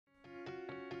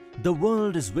The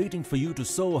world is waiting for you to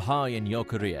soar high in your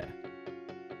career.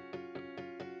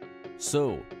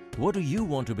 So, what do you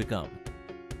want to become?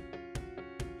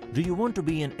 Do you want to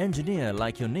be an engineer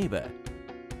like your neighbor?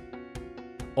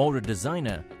 Or a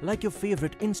designer like your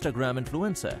favorite Instagram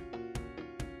influencer?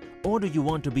 Or do you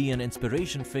want to be an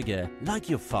inspiration figure like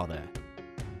your father?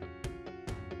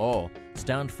 Or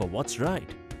stand for what's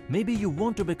right? Maybe you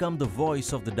want to become the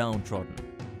voice of the downtrodden.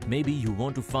 Maybe you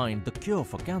want to find the cure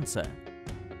for cancer.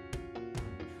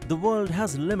 The world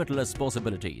has limitless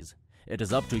possibilities. It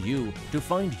is up to you to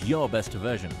find your best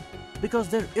version, because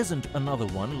there isn't another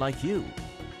one like you.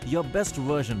 Your best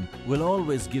version will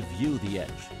always give you the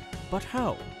edge. But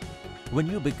how? When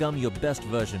you become your best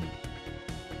version,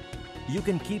 you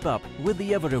can keep up with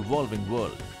the ever-evolving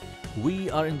world. We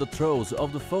are in the throes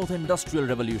of the fourth industrial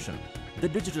revolution, the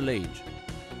digital age,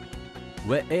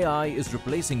 where AI is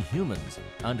replacing humans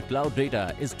and cloud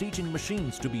data is teaching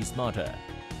machines to be smarter.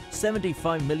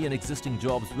 75 million existing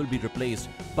jobs will be replaced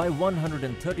by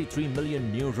 133 million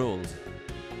new roles.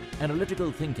 Analytical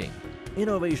thinking,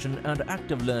 innovation and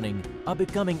active learning are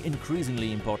becoming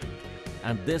increasingly important.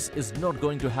 And this is not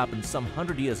going to happen some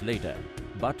 100 years later,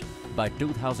 but by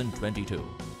 2022.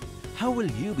 How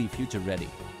will you be future ready?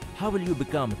 How will you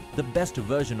become the best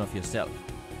version of yourself?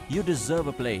 You deserve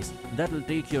a place that will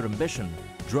take your ambition,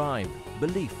 drive,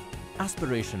 belief,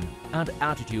 aspiration and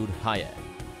attitude higher.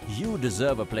 You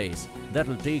deserve a place that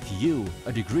will take you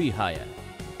a degree higher.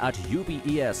 At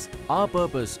UPES, our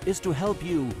purpose is to help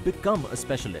you become a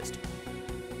specialist.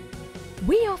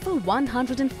 We offer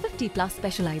 150 plus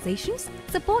specializations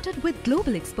supported with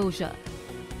global exposure,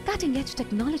 cutting-edge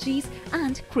technologies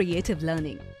and creative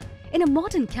learning. In a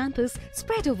modern campus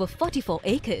spread over 44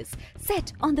 acres,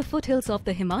 set on the foothills of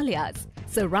the Himalayas,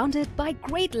 surrounded by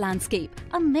great landscape,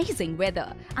 amazing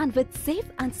weather and with safe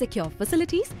and secure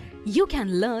facilities, you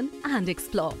can learn and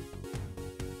explore.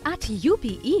 At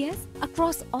UPES,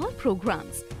 across all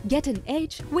programs, get an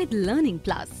edge with Learning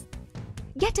Plus.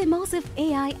 Get immersive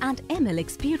AI and ML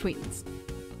experience.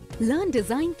 Learn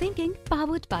design thinking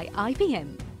powered by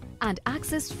IBM. And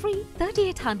access free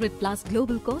 3800 plus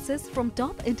global courses from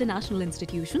top international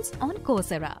institutions on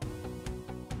Coursera.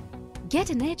 Get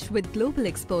an edge with global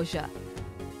exposure.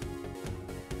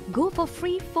 Go for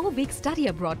free 4-week study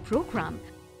abroad program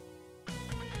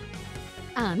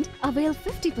and avail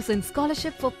 50%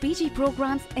 scholarship for PG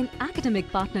programs in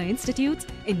academic partner institutes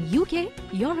in UK,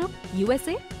 Europe,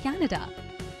 USA, Canada.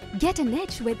 Get an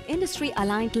edge with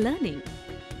industry-aligned learning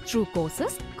through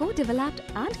courses co-developed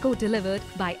and co-delivered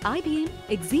by IBM,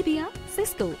 Exebia,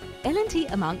 Cisco, L&T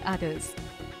among others.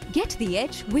 Get the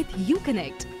edge with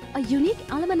UConnect, a unique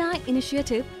alumni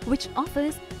initiative which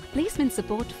offers placement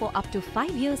support for up to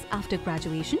 5 years after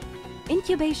graduation,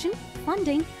 incubation,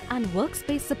 funding and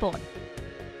workspace support,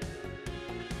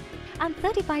 and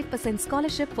 35%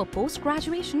 scholarship for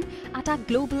post-graduation at our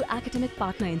Global Academic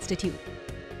Partner Institute.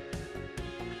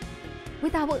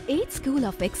 With our 8th School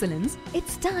of Excellence,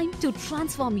 it's time to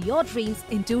transform your dreams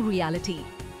into reality.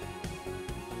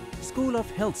 School of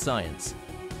Health Science.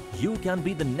 You can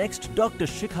be the next Dr.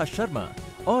 Shikha Sharma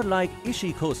or like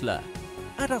Ishi Khosla.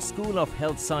 At our School of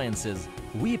Health Sciences,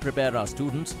 we prepare our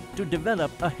students to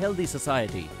develop a healthy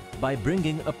society by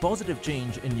bringing a positive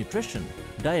change in nutrition,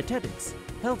 dietetics,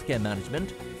 healthcare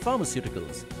management,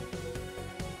 pharmaceuticals,